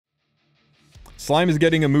Slime is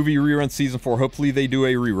getting a movie rerun season 4. Hopefully they do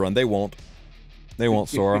a rerun. They won't. They won't,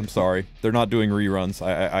 Sora. I'm sorry. They're not doing reruns.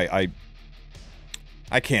 I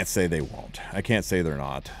can't say they won't. I can't say they're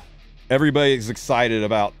not. Everybody's excited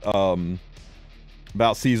about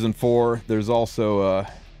season 4. There's also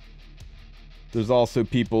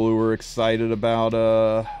people who are excited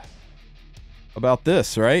about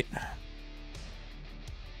this, right?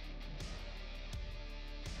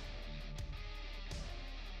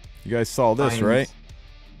 You guys saw this, right?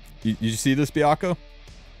 You see this, Baka?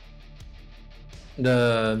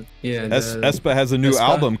 Espa has a new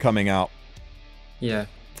album coming out. Yeah.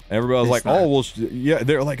 Everybody was like, "Oh, well, yeah."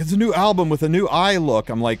 They're like, "It's a new album with a new eye look."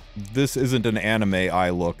 I'm like, "This isn't an anime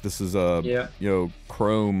eye look. This is a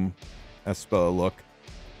Chrome Espa look."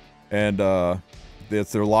 And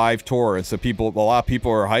it's their live tour, and so a lot of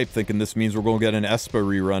people are hyped, thinking this means we're going to get an Espa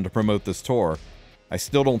rerun to promote this tour. I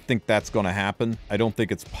still don't think that's going to happen. I don't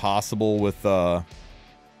think it's possible with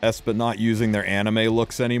Espa not using their anime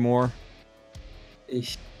looks anymore.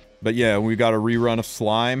 Eesh. But yeah, we got a rerun of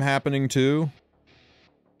Slime happening too.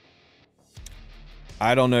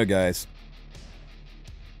 I don't know, guys.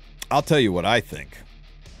 I'll tell you what I think.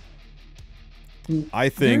 I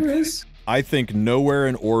think nowhere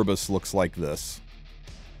in Orbis looks like this.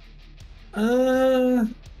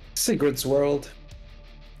 Secrets World.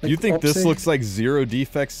 Like you think this looks like Zero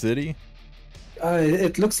Defect City?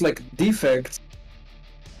 It looks like Defect.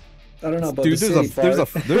 I don't know about Dude,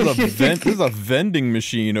 the there's a vending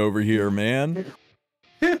machine over here, man.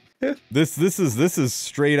 This is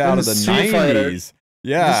straight out of the 90s.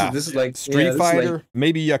 Yeah. This is like Street Fighter, like,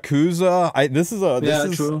 maybe Yakuza.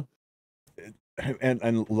 True.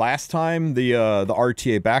 And last time the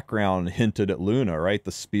RTA background hinted at Luna, right?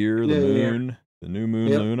 The spear, the moon, the new moon,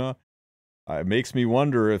 Luna. It makes me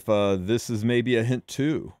wonder if this is maybe a hint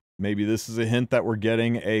too. Maybe this is a hint that we're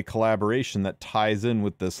getting a collaboration that ties in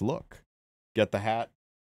with this look. Get the hat?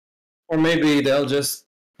 Or maybe they'll just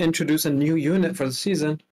introduce a new unit for the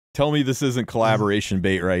season. Tell me this isn't collaboration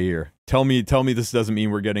bait right here. Tell me this doesn't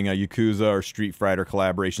mean we're getting a Yakuza or Street Fighter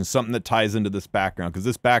collaboration, something that ties into this background, because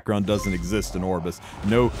this background doesn't exist in Orbis.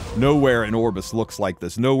 Nowhere in Orbis looks like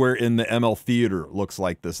this. Nowhere in the ML Theater looks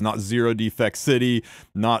like this. Not Zero Defect City,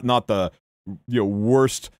 not the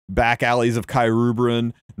worst back alleys of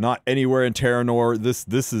Kyrubran, not anywhere in Terranor.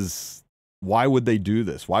 This is, why would they do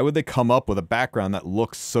this? Why would they come up with a background that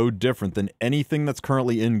looks so different than anything that's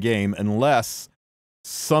currently in game, unless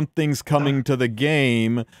something's coming to the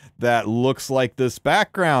game that looks like this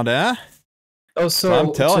background, eh? Oh, so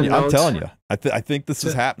I'm telling you, I think this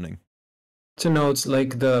is happening. To note,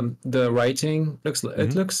 like the writing looks,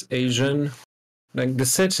 it looks Asian. Like the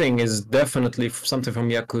setting is definitely something from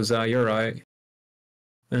Yakuza. You're right.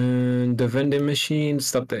 And the vending machine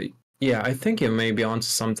stuff. Yeah, I think you may be onto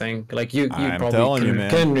something. Like you probably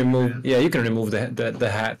can remove. Yeah, you can remove the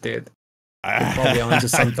hat, dude. You're probably onto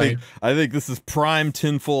something. I think this is prime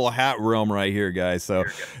tinfoil hat realm right here, guys. So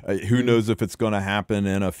who knows if it's going to happen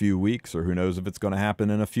in a few weeks, or who knows if it's going to happen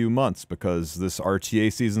in a few months, because this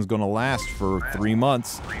RTA season is going to last for 3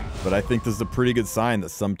 months. But I think this is a pretty good sign that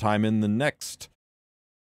sometime in the next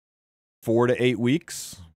 4 to 8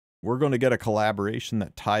 weeks, we're going to get a collaboration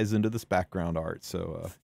that ties into this background art. So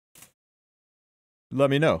let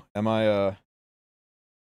me know. Am I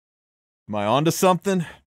onto something?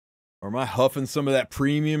 Or am I huffing some of that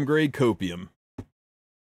premium grade copium?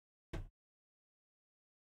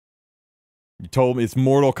 You told me it's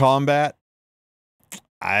Mortal Kombat?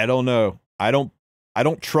 I don't know. I don't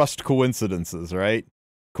trust coincidences, right?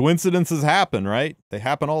 Coincidences happen, right? They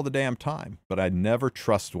happen all the damn time, but I never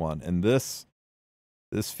trust one. And this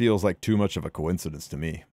feels like too much of a coincidence to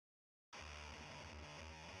me.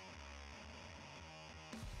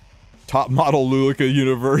 Top model Lulica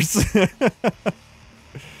universe.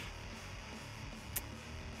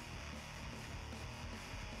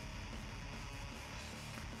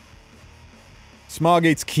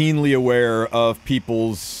 Smilegate's keenly aware of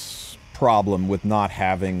people's problem with not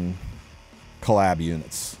having collab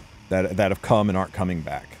units that have come and aren't coming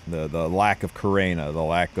back. The lack of Karena, the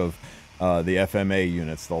lack of the FMA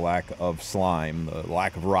units, the lack of Slime, the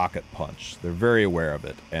lack of Rocket Punch. They're very aware of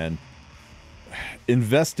it. And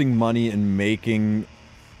investing money in making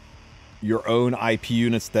your own IP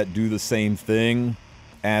units that do the same thing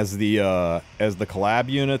as the collab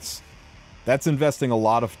units, that's investing a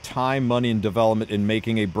lot of time, money, and development in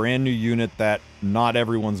making a brand new unit that not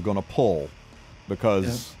everyone's going to pull,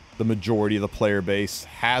 because the majority of the player base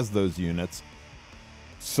has those units.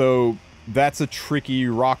 So that's a tricky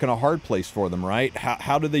rock and a hard place for them, right?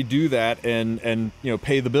 How do they do that and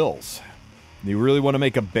pay the bills? You really want to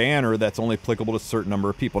make a banner that's only applicable to a certain number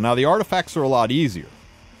of people. Now, the artifacts are a lot easier.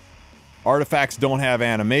 Artifacts don't have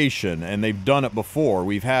animation, and they've done it before.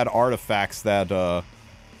 We've had artifacts that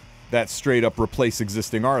that straight up replace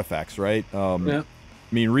existing artifacts, right? Yeah.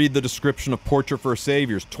 I mean, read the description of Portrait for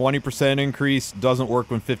Saviors. 20% increase, doesn't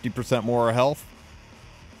work when 50% more health.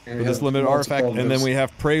 For this limited artifact. And then we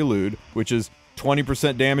have Prelude, which is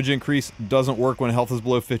 20% damage increase, doesn't work when health is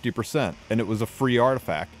below 50%. And it was a free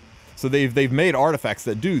artifact. So they've made artifacts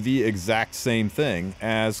that do the exact same thing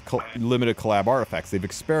as limited collab artifacts. They've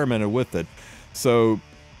experimented with it. So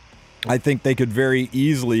I think they could very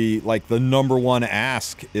easily, like, the #1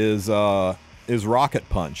 ask is Rocket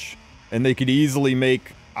Punch. And they could easily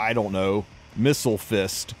make, I don't know, Missile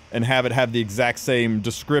Fist and have it have the exact same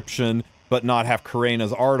description but not have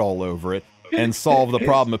Karena's art all over it and solve the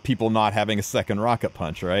problem of people not having a second Rocket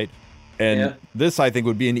Punch, right? And this, I think,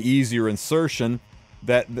 would be an easier insertion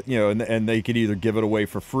that, you know, and they could either give it away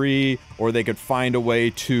for free or they could find a way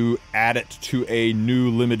to add it to a new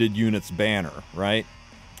limited units banner, right?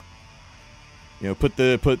 You know,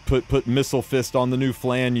 put Missile Fist on the new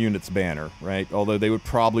Flan units banner, right? Although they would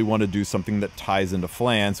probably want to do something that ties into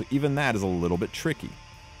Flan, so even that is a little bit tricky.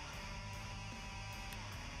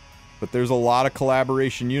 But there's a lot of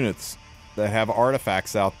collaboration units that have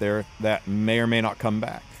artifacts out there that may or may not come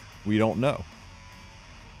back. We don't know.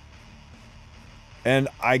 And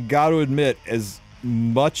I got to admit, as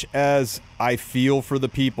much as I feel for the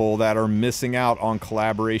people that are missing out on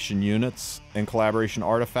collaboration units and collaboration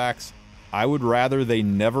artifacts, I would rather they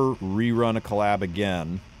never rerun a collab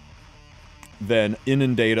again than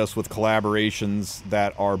inundate us with collaborations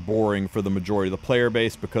that are boring for the majority of the player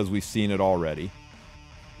base because we've seen it already.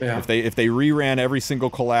 Yeah. If they reran every single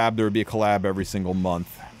collab, there would be a collab every single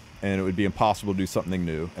month, and it would be impossible to do something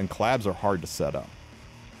new. And collabs are hard to set up.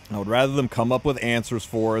 I would rather them come up with answers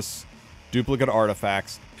for us, duplicate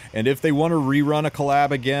artifacts, and if they want to rerun a collab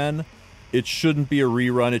again, it shouldn't be a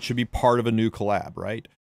rerun. It should be part of a new collab, right?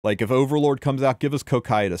 Like, if Overlord comes out, give us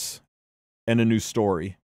Cocytus and a new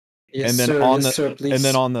story. Yes, and then sir, on yes, the sir, please. and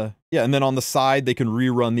then on the side they can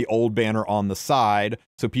rerun the old banner on the side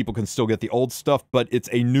so people can still get the old stuff, but it's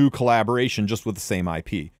a new collaboration just with the same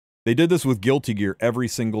IP. They did this with Guilty Gear every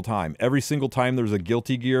single time. Every single time there was a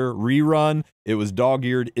Guilty Gear rerun, it was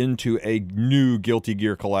dog-eared into a new Guilty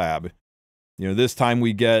Gear collab. You know, this time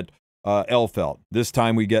we get Elfelt. This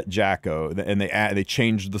time we get Jacko, and they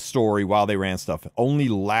changed the story while they ran stuff. Only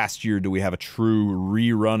last year do we have a true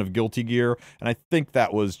rerun of Guilty Gear, and I think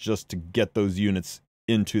that was just to get those units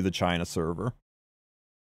into the China server.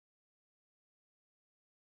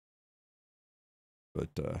 But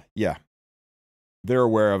yeah, they're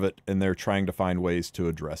aware of it, and they're trying to find ways to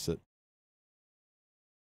address it.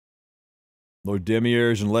 Lord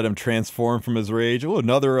Demiurge and let him transform from his rage. Oh,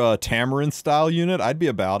 another Tamarin-style unit? I'd be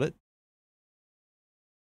about it.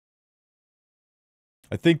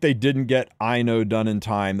 I think they didn't get Ino done in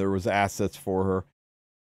time. There was assets for her.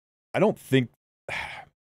 I don't think...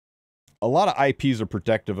 A lot of IPs are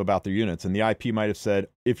protective about their units, and the IP might have said,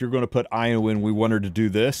 if you're going to put Ino in, we want her to do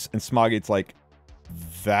this, and Smilegate's like,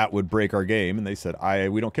 that would break our game, and they said,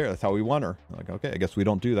 we don't care, that's how we want her. I'm like, okay, I guess we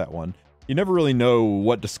don't do that one. You never really know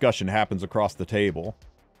what discussion happens across the table,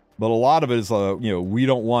 but a lot of it is, you know, we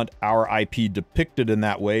don't want our IP depicted in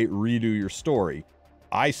that way, redo your story.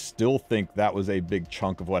 I still think that was a big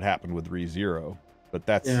chunk of what happened with ReZero, but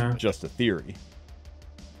that's just a theory.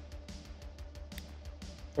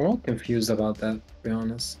 I'm all confused about that, to be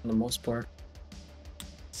honest, for the most part.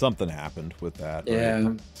 Something happened with that. Yeah.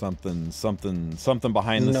 Right? Something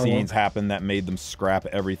behind the scenes happened that made them scrap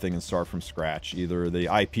everything and start from scratch. Either the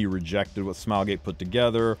IP rejected what Smilegate put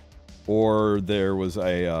together, or there was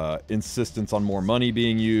a insistence on more money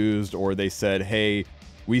being used, or they said, hey,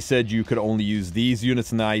 we said you could only use these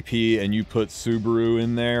units in the IP, and you put Subaru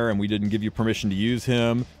in there, and we didn't give you permission to use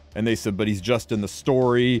him. And they said, but he's just in the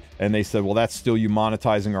story. And they said, well, that's still you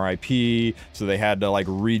monetizing our IP. So they had to, like,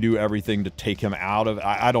 redo everything to take him out of...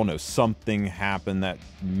 I don't know. Something happened that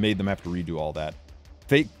made them have to redo all that.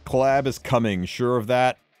 Fate collab is coming. Sure of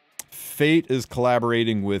that? Fate is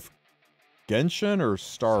collaborating with Genshin or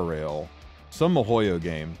Star Rail? Some MiHoYo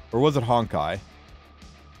game. Or was it Honkai?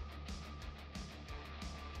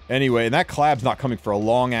 Anyway, and that collab's not coming for a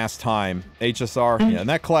long-ass time. HSR, yeah, and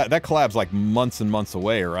that collab's like months and months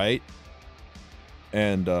away, right?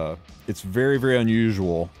 And it's very, very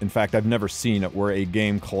unusual. In fact, I've never seen it where a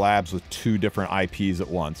game collabs with two different IPs at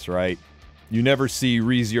once, right? You never see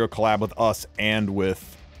ReZero collab with us and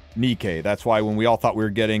with Nikke. That's why when we all thought we were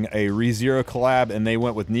getting a ReZero collab and they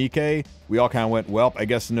went with Nikke, we all kind of went, well, I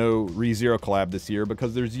guess no ReZero collab this year,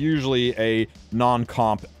 because there's usually a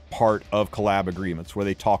non-comp part of collab agreements where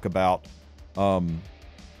they talk about, you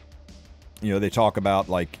know, they talk about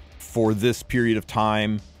like, for this period of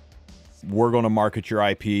time, we're going to market your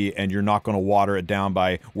IP and you're not going to water it down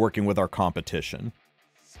by working with our competition.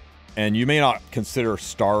 And you may not consider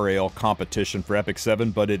Star Rail competition for Epic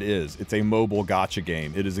 7, but it is. It's a mobile gacha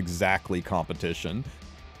game. It is exactly competition.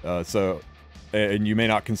 And you may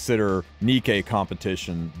not consider Nikkei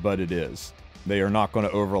competition, but it is. They are not going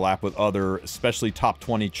to overlap with other, especially top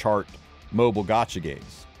 20 chart mobile gacha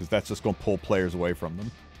games, because that's just going to pull players away from them.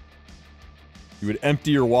 You would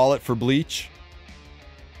empty your wallet for Bleach.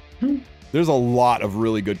 There's a lot of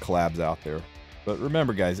really good collabs out there. But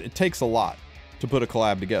remember, guys, it takes a lot to put a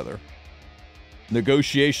collab together.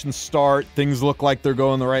 Negotiations start, things look like they're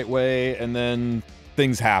going the right way, and then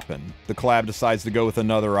things happen. The collab decides to go with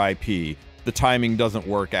another IP. The timing doesn't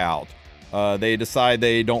work out. They decide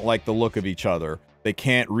they don't like the look of each other. They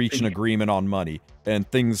can't reach an agreement on money. And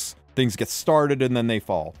things get started and then they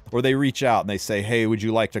fall. Or they reach out and they say, hey, would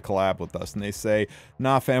you like to collab with us? And they say,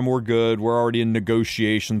 nah, fam, we're good. We're already in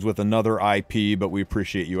negotiations with another IP, but we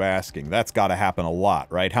appreciate you asking. That's got to happen a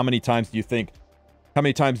lot, right? How many times do you think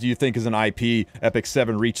as an IP, Epic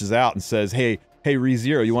 7 reaches out and says, hey,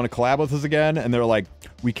 ReZero, you want to collab with us again? And they're like,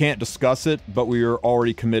 we can't discuss it, but we are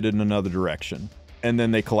already committed in another direction. And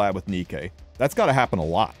then they collab with Nikkei. That's got to happen a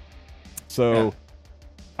lot. So yeah.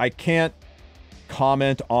 I can't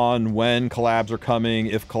comment on when collabs are coming,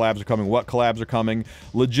 if collabs are coming, what collabs are coming.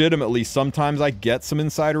 Legitimately, sometimes I get some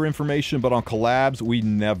insider information, but on collabs, we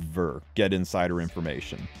never get insider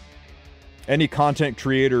information. Any content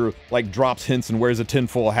creator like drops hints and wears a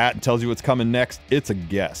tinfoil hat and tells you what's coming next, it's a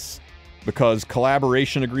guess. Because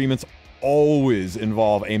collaboration agreements always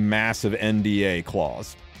involve a massive NDA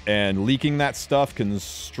clause. And leaking that stuff can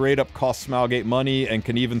straight up cost Smilegate money and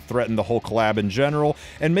can even threaten the whole collab in general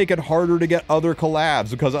and make it harder to get other collabs,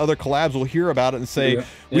 because other collabs will hear about it and say,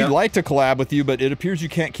 we'd like to collab with you, but it appears you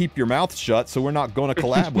can't keep your mouth shut, so we're not going to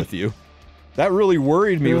collab with you. That really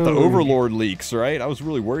worried me with the Overlord leaks, right? I was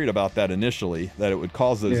really worried about that initially, that it would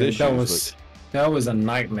cause those issues. That was a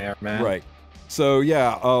nightmare, man. Right. So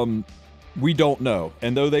yeah, we don't know.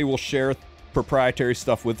 And though they will share proprietary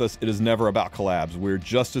stuff with us, it is never about collabs. We're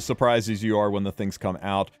just as surprised as you are when the things come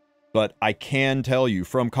out. But I can tell you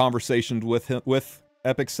from conversations with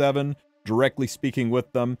Epic 7, directly speaking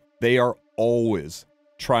with them, they are always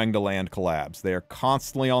trying to land collabs. They are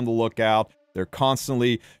constantly on the lookout. They're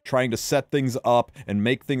constantly trying to set things up and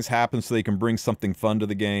make things happen so they can bring something fun to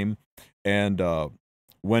the game. And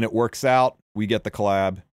when it works out, we get the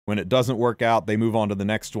collab. When it doesn't work out, they move on to the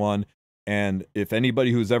next one. And if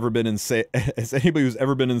anybody who's ever been in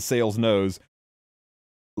sales knows,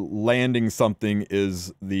 landing something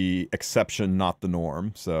is the exception, not the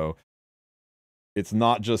norm. So it's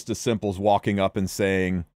not just as simple as walking up and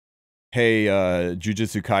saying, hey,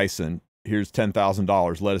 Jujutsu Kaisen, here's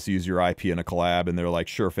 $10,000. Let us use your IP in a collab. And they're like,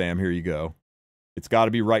 sure, fam, here you go. It's got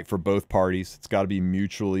to be right for both parties. It's got to be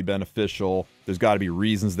mutually beneficial. There's got to be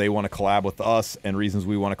reasons they want to collab with us and reasons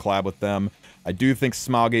we want to collab with them. I do think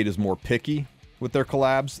Smilegate is more picky with their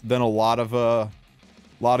collabs than a lot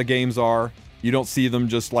of games are. You don't see them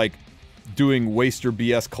just like doing waster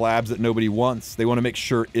BS collabs that nobody wants. They want to make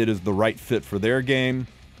sure it is the right fit for their game.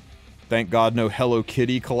 Thank God no Hello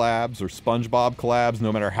Kitty collabs or SpongeBob collabs,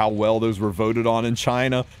 no matter how well those were voted on in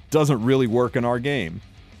China, doesn't really work in our game.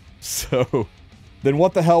 So then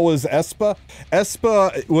what the hell was aespa?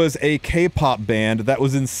 aespa was a K-pop band that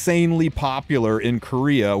was insanely popular in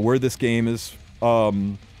Korea, where this game is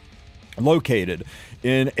located.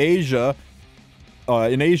 In Asia,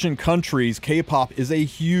 in Asian countries, K-pop is a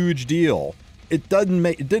huge deal. It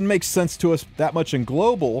didn't make sense to us that much in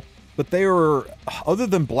global, but they were, other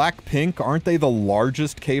than Blackpink, aren't they the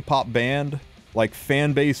largest K-pop band? Like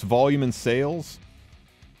fan base, volume, and sales?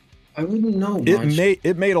 I wouldn't know much.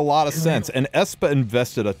 It made a lot of sense, and aespa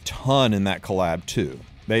invested a ton in that collab too.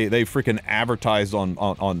 They freaking advertised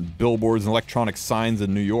on billboards and electronic signs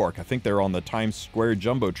in New York. I think they were on the Times Square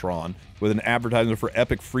Jumbotron with an advertisement for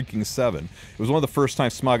Epic freaking 7. It was one of the first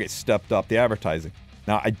times Smilegate stepped up the advertising.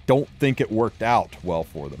 Now, I don't think it worked out well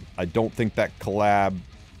for them. I don't think that collab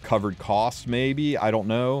covered costs, maybe. I don't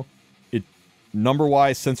know. It,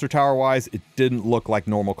 number-wise, sensor tower-wise, it didn't look like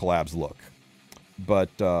normal collabs look. But,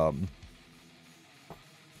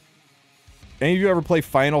 any of you ever play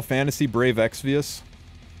Final Fantasy Brave Exvius?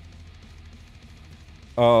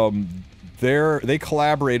 They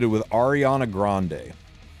collaborated with Ariana Grande.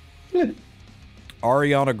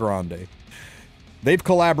 Ariana Grande. They've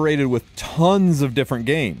collaborated with tons of different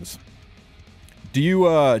games. Do you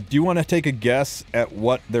want to take a guess at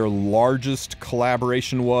what their largest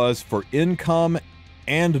collaboration was for income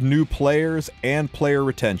and new players and player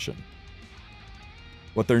retention.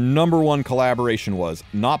 What their #1 collaboration was,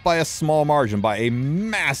 not by a small margin, by a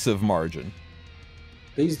massive margin.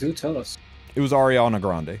 Please do tell us. It was Ariana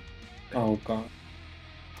Grande. Oh, God.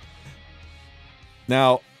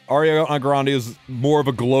 Now, Ariana Grande is more of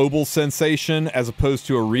a global sensation as opposed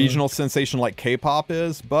to a regional sensation like K-pop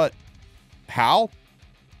is, but how?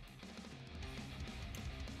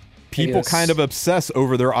 People kind of obsess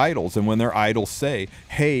over their idols, and when their idols say,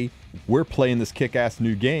 hey, we're playing this kick-ass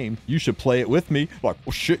new game, you should play it with me. Like,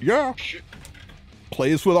 well, shit, yeah.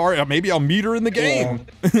 Play this with Ariana. Maybe I'll meet her in the game.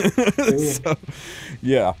 Yeah. So,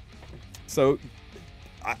 yeah. So,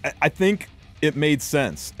 I think it made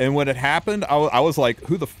sense. And when it happened, I was like,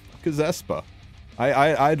 who the fuck is aespa?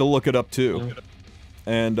 I had to look it up, too.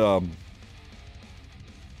 And,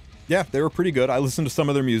 yeah, they were pretty good. I listened to some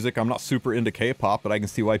of their music. I'm not super into K-pop, but I can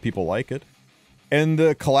see why people like it. And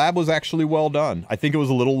the collab was actually well done. I think it was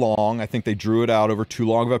a little long. I think they drew it out over too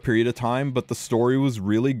long of a period of time, but the story was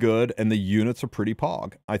really good, and the units are pretty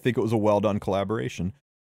pog. I think it was a well done collaboration.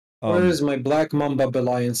 Where is my Black Mamba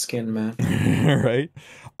Belian skin, man? Right?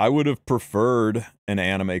 I would have preferred an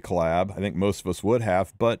anime collab. I think most of us would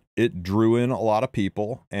have, but it drew in a lot of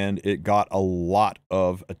people, and it got a lot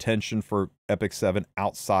of attention for Epic 7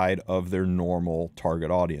 outside of their normal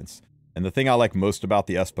target audience. And the thing I like most about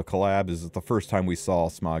the aespa collab is that the first time we saw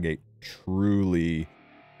Smilegate truly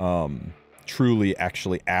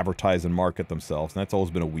actually advertise and market themselves, and that's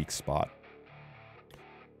always been a weak spot.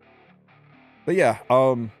 But yeah,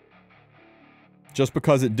 just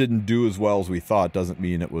because it didn't do as well as we thought doesn't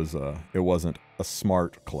mean it wasn't a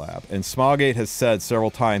smart collab. And Smilegate has said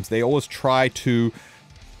several times they always try to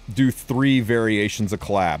do 3 variations of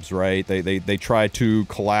collabs, right? They try to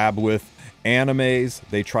collab with animes,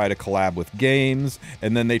 they try to collab with games,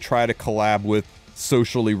 and then they try to collab with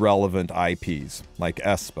socially relevant IPs like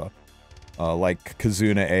aespa, like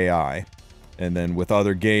Kazuna AI, and then with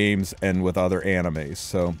other games and with other animes.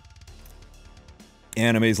 So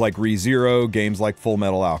animes like ReZero, games like Full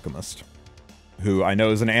Metal Alchemist, who I know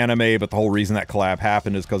is an anime, but the whole reason that collab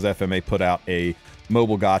happened is because FMA put out a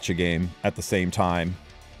mobile gacha game at the same time.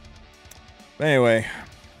 But anyway,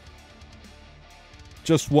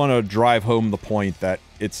 just want to drive home the point that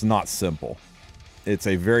it's not simple. It's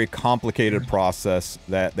a very complicated process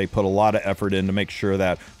that they put a lot of effort in to make sure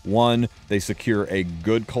that, 1, they secure a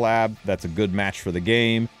good collab that's a good match for the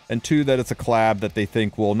game, and 2, that it's a collab that they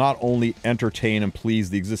think will not only entertain and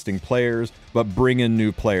please the existing players, but bring in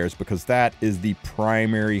new players, because that is the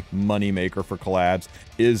primary moneymaker for collabs,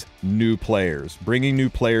 is new players. Bringing new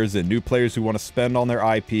players in, new players who want to spend on their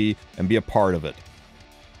IP and be a part of it.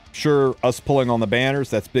 Sure, us pulling on the banners,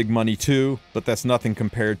 that's big money too, but that's nothing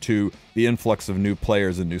compared to the influx of new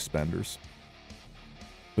players and new spenders.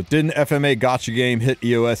 But didn't FMA Gacha Game hit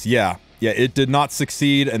EOS? Yeah, it did not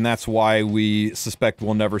succeed, and that's why we suspect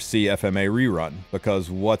we'll never see FMA rerun.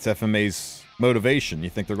 Because what's FMA's motivation? You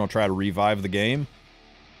think they're going to try to revive the game?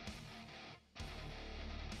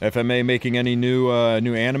 FMA making any new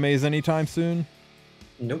animes anytime soon?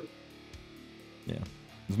 Nope. Yeah.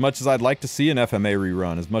 As much as I'd like to see an FMA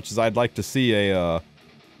rerun, as much as I'd like to see a,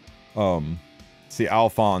 see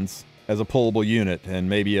Alphonse as a pullable unit, and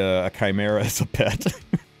maybe a Chimera as a pet.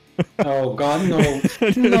 Oh God, no.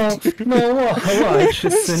 No, why?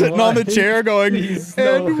 Sitting on the chair going, please,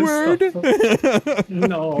 Edward!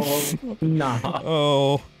 No, nah.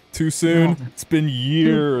 Oh, too soon? No. It's been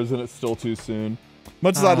years and it's still too soon.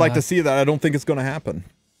 Much as I'd like to see that, I don't think it's going to happen.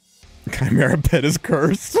 Chimera pet is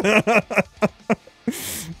cursed.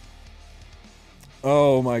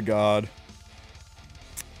 Oh my God.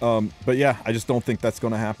 But yeah, I just don't think that's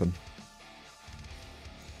going to happen.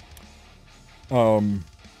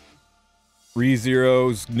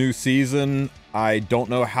 ReZero's new season, I don't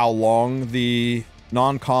know how long the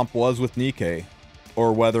non-comp was with Nikkei,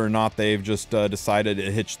 or whether or not they've just decided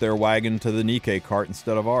to hitch their wagon to the Nikkei cart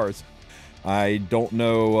instead of ours. I don't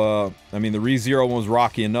know. I mean, the ReZero one was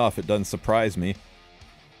rocky enough, it doesn't surprise me.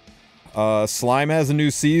 Slime has a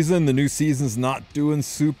new season. The new season's not doing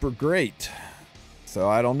super great. So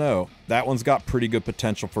I don't know. That one's got pretty good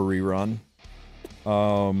potential for rerun.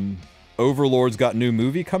 Overlord's got new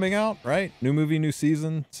movie coming out, right? New movie, new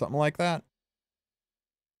season, something like that.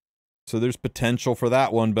 So there's potential for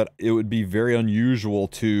that one, but it would be very unusual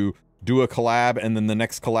to do a collab and then the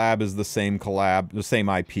next collab is the same collab, the same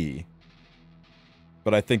IP.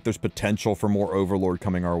 But I think there's potential for more Overlord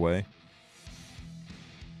coming our way.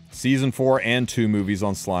 Season 4 and 2 movies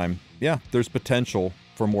on Slime. Yeah, there's potential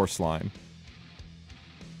for more Slime.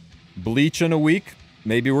 Bleach in a week.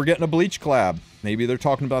 Maybe we're getting a Bleach collab. Maybe they're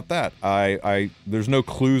talking about that. There's no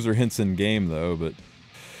clues or hints in game though, but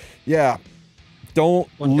Yeah, don't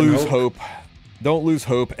One can lose hope. hope. Don't lose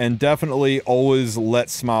hope, and definitely always let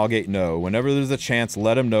Smilegate know. Whenever there's a chance,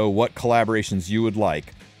 let them know what collaborations you would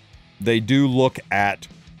like. They do look at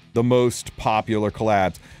the most popular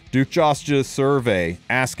collabs. Duke Josh did a survey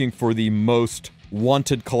asking for the most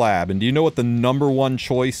wanted collab. And do you know what the #1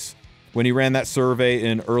 choice, when he ran that survey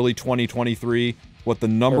in early 2023, what the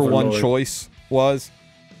 #1 choice was?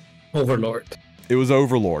 Overlord. It was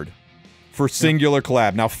Overlord for singular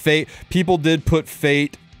collab. Now, Fate, people did put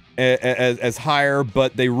Fate as higher,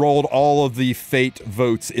 but they rolled all of the Fate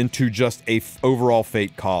votes into just a overall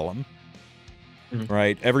Fate column.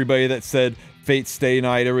 Right? Everybody that said Fate Stay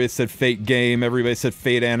Night, everybody said Fate Game, everybody said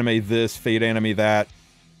Fate Anime this, Fate Anime that.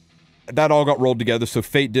 That all got rolled together, so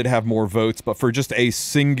Fate did have more votes, but for just a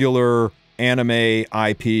singular anime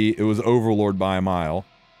IP, it was Overlord by a mile.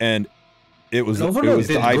 And it was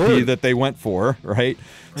the IP that they went for, right?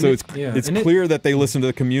 So it's clear that they listen to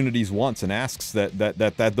the communities once and asks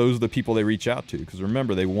that those are the people they reach out to. Because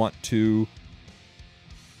remember, they want to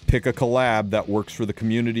pick a collab that works for the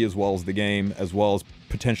community as well as the game, as well as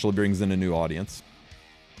potentially brings in a new audience.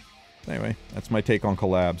 Anyway, that's my take on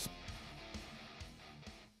collabs.